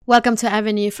Welcome to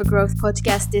Avenue for Growth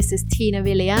podcast. This is Tina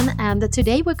Villian, and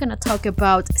today we're going to talk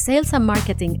about sales and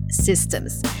marketing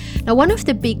systems. Now, one of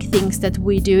the big things that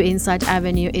we do inside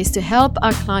Avenue is to help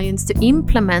our clients to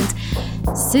implement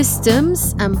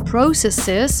systems and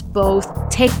processes, both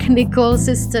technical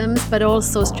systems but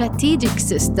also strategic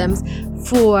systems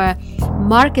for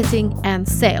marketing and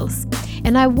sales.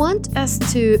 And I want us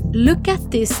to look at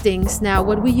these things now.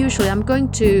 I'm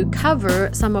going to cover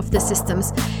some of the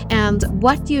systems and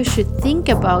what you should think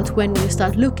about when you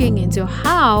start looking into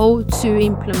how to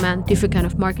implement different kind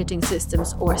of marketing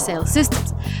systems or sales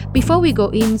systems. Before we go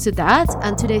into that,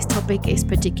 and today's topic is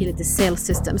particularly the sales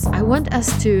systems, I want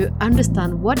us to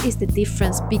understand what is the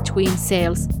difference between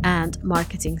sales and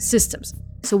marketing systems.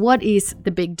 So what is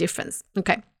the big difference?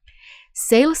 Okay,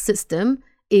 sales system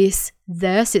is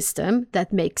the system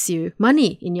that makes you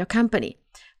money in your company.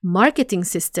 Marketing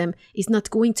system is not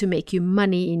going to make you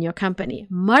money in your company.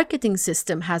 Marketing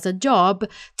system has a job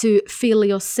to fill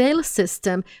your sales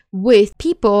system with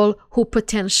people who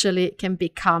potentially can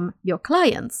become your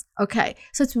clients. Okay,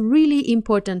 so it's really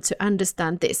important to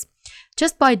understand this.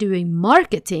 Just by doing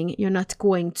marketing, you're not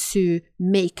going to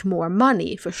make more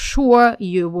money. For sure,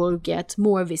 you will get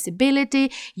more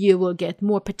visibility, you will get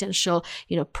more potential,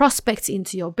 prospects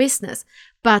into your business.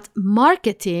 But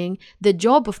marketing, the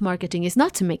job of marketing is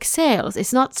not to make sales,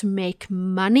 it's not to make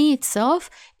money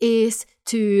itself, is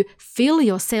to fill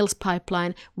your sales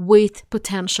pipeline with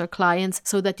potential clients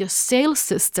so that your sales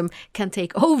system can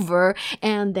take over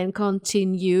and then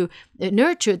continue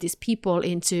nurture these people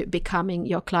into becoming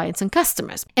your clients and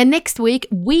customers. And next week,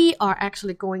 we are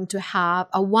actually going to have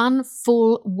a 1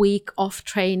 full week of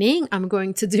training. I'm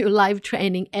going to do live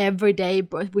training every day,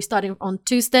 but we're starting on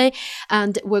Tuesday,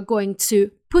 and we're going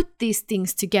to put these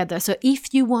things together. So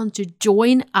if you want to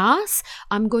join us,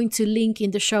 I'm going to link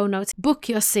in the show notes. Book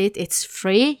your seat. It's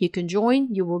free. You can join.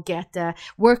 You will get a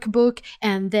workbook.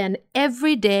 And then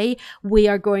every day we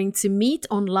are going to meet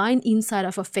online inside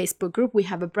of a Facebook group. We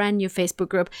have a brand new Facebook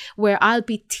group where I'll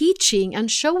be teaching and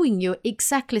showing you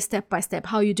exactly step by step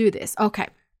how you do this. Okay.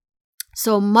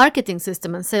 So marketing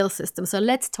system and sales system. So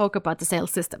let's talk about the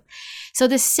sales system. So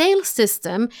the sales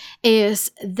system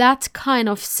is that kind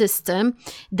of system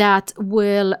that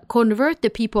will convert the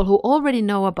people who already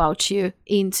know about you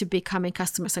into becoming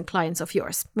customers and clients of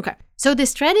yours. Okay. So the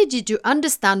strategy to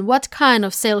understand what kind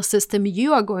of sales system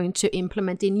you are going to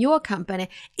implement in your company,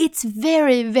 it's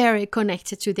very, very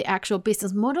connected to the actual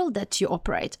business model that you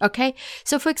operate, okay?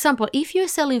 So for example, if you're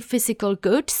selling physical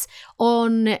goods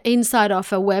inside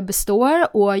of a web store,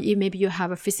 or maybe you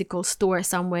have a physical store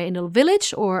somewhere in a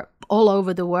village or all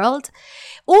over the world,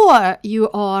 or you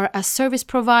are a service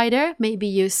provider, maybe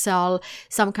you sell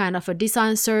some kind of a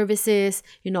design services,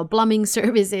 plumbing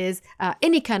services,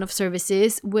 any kind of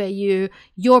services where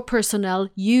your personnel,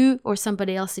 you or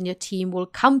somebody else in your team will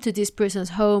come to this person's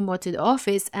home or to the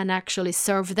office and actually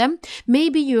serve them.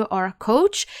 Maybe you are a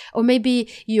coach, or maybe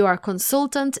you are a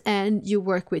consultant and you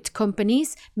work with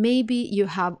companies. Maybe you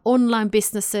have online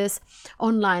businesses,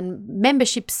 online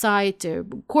membership site,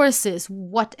 courses,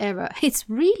 whatever. It's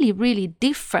really, really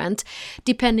different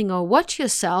depending on what you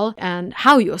sell and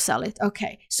how you sell it.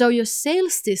 Okay, so your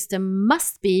sales system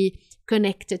must be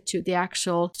connected to the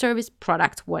actual service,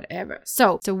 product, whatever.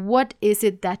 So what is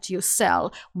it that you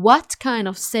sell? What kind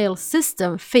of sales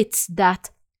system fits that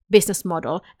business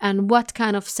model, and what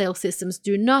kind of sales systems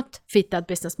do not fit that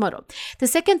business model? The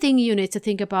second thing you need to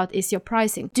think about is your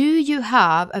pricing. Do you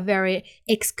have a very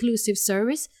exclusive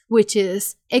service which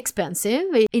is expensive?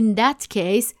 In that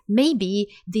case, maybe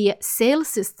the sales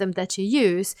system that you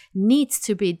use needs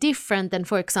to be different than,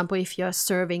 for example, if you're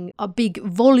serving a big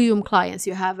volume clients,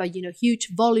 you have huge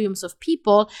volumes of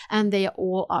people and they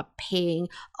all are paying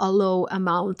a low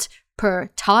amount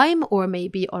per time, or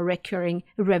maybe a recurring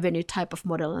revenue type of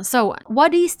model, and so on.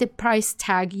 What is the price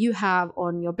tag you have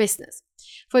on your business?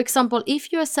 For example,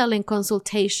 if you're selling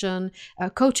consultation,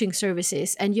 coaching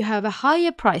services, and you have a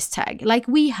higher price tag, like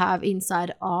we have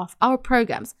inside of our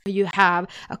programs, you have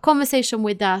a conversation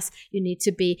with us, you need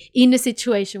to be in a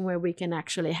situation where we can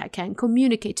actually can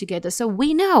communicate together so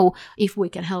we know if we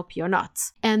can help you or not.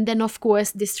 And then, of course,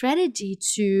 the strategy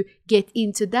to get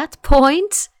into that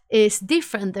point is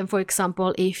different than, for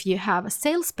example, if you have a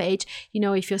sales page.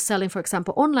 If you're selling, for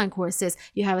example, online courses,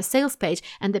 you have a sales page,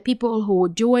 and the people who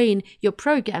join your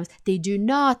programs, they do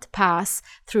not pass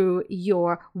through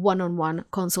your one-on-one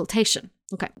consultation.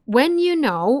 Okay. When you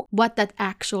know what that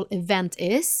actual event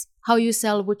is, How you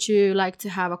sell? Would you like to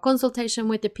have a consultation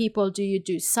with the people? Do you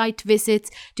do site visits?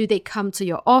 Do they come to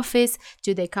your office?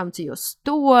 Do they come to your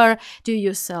store? Do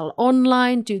you sell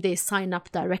online? Do they sign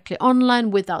up directly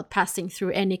online without passing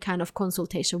through any kind of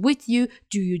consultation with you?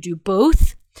 Do you do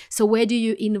both? So where do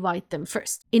you invite them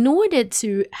first? In order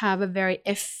to have a very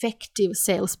effective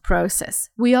sales process,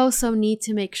 we also need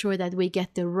to make sure that we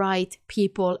get the right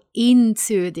people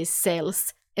into this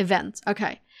sales event.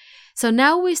 Okay. So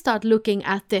now we start looking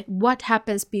at what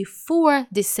happens before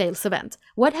this sales event.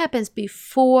 What happens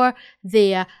before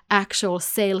the actual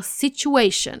sales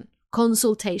situation,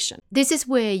 consultation. This is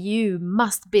where you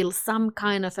must build some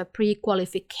kind of a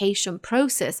pre-qualification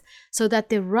process so that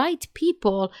the right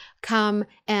people come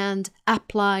and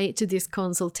apply to these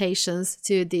consultations,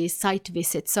 to the site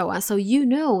visits, so on. So you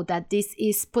know that this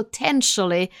is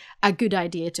potentially a good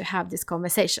idea to have this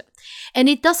conversation. And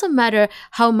it doesn't matter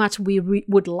how much we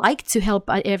would like to help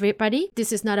everybody.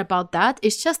 This is not about that.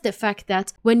 It's just the fact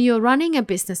that when you're running a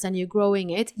business and you're growing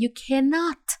it, you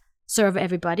cannot serve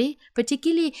everybody,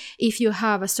 particularly if you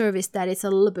have a service that is a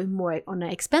little bit more on an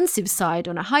expensive side,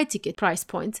 on a high ticket price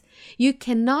point. You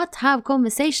cannot have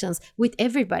conversations with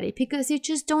everybody because you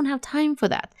just don't have time for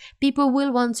that. People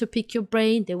will want to pick your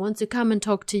brain, they want to come and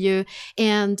talk to you,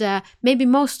 and maybe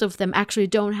most of them actually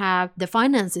don't have the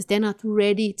finances, they're not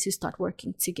ready to start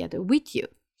working together with you.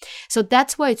 So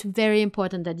that's why it's very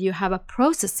important that you have a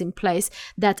process in place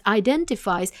that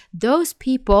identifies those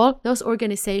people, those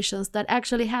organizations that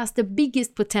actually has the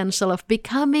biggest potential of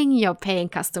becoming your paying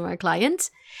customer client,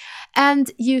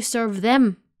 and you serve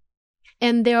them.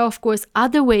 And there are, of course,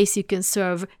 other ways you can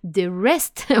serve the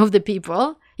rest of the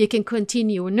people. You can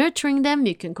continue nurturing them.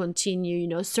 You can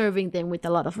continue, serving them with a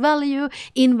lot of value,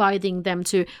 inviting them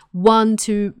to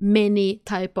one-to-many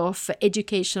type of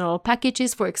educational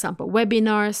packages, for example,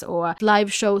 webinars or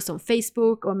live shows on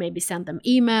Facebook, or maybe send them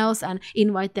emails and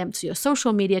invite them to your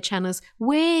social media channels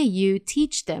where you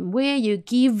teach them, where you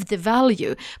give the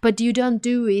value, but you don't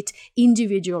do it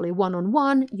individually,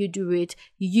 one-on-one. You do it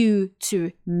you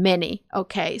to many,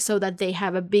 okay, so that they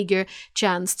have a bigger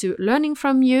chance to learning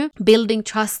from you, building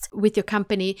trust with your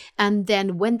company, and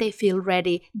then when they feel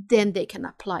ready, then they can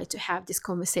apply to have this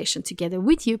conversation together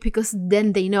with you, because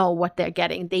then they know what they're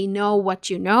getting. They know what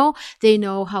you know. They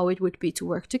know how it would be to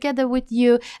work together with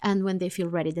you, and when they feel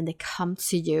ready, then they come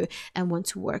to you and want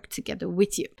to work together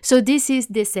with you. So this is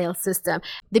the sales system,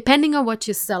 depending on what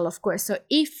you sell, of course. So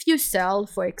if you sell,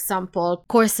 for example,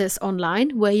 courses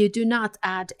online where you do not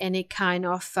add any kind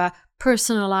of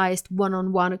personalized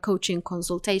one-on-one coaching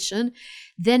consultation,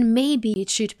 then maybe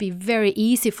it should be very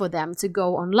easy for them to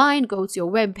go online, go to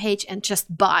your webpage and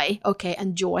just buy, okay,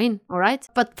 and join, all right?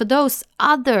 But for those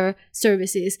other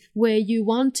services where you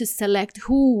want to select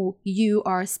who you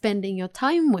are spending your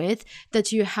time with,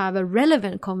 that you have a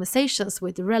relevant conversations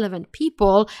with relevant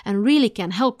people and really can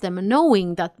help them,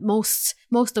 knowing that most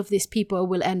of these people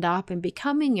will end up in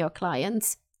becoming your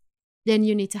clients, then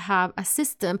you need to have a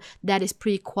system that is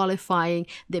pre-qualifying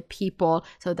the people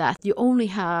so that you only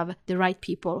have the right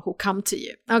people who come to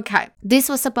you. Okay, this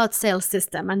was about sales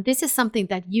system, and this is something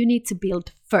that you need to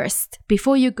build first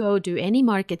before you go do any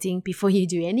marketing, before you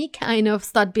do any kind of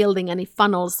start building any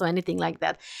funnels or anything like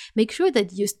that. Make sure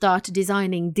that you start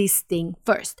designing this thing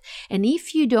first. And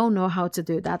if you don't know how to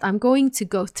do that, I'm going to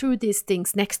go through these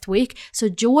things next week. So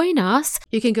join us.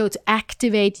 You can go to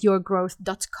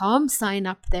activateyourgrowth.com, sign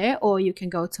up there, or you can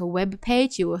go to a web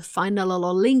page. You will find a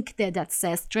little link there that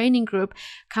says training group.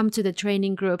 Come to the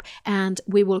training group, and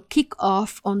we will kick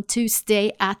off on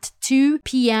Tuesday at 2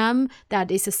 p.m.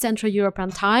 That is a Central European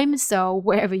time. So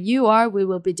wherever you are, we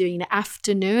will be doing the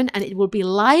afternoon, and it will be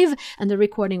live, and the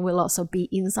recording will also be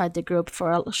inside the group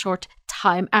for a short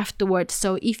time afterwards.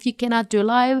 So if you cannot do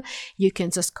live, you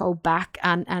can just go back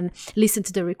and listen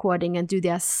to the recording and do the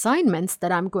assignments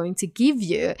that I'm going to give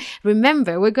you.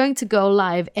 Remember, we're going to go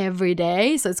live every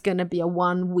day, so it's going to be a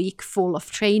 1 week full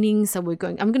of training. So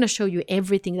I'm going to show you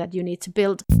everything that you need to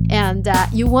build, and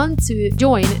you want to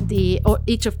join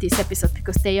each of these episodes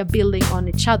because they are building on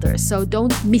each other, so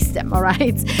don't miss them. All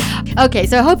right. Okay,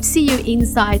 so I hope to see you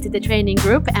inside the training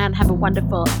group, and have a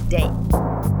wonderful day.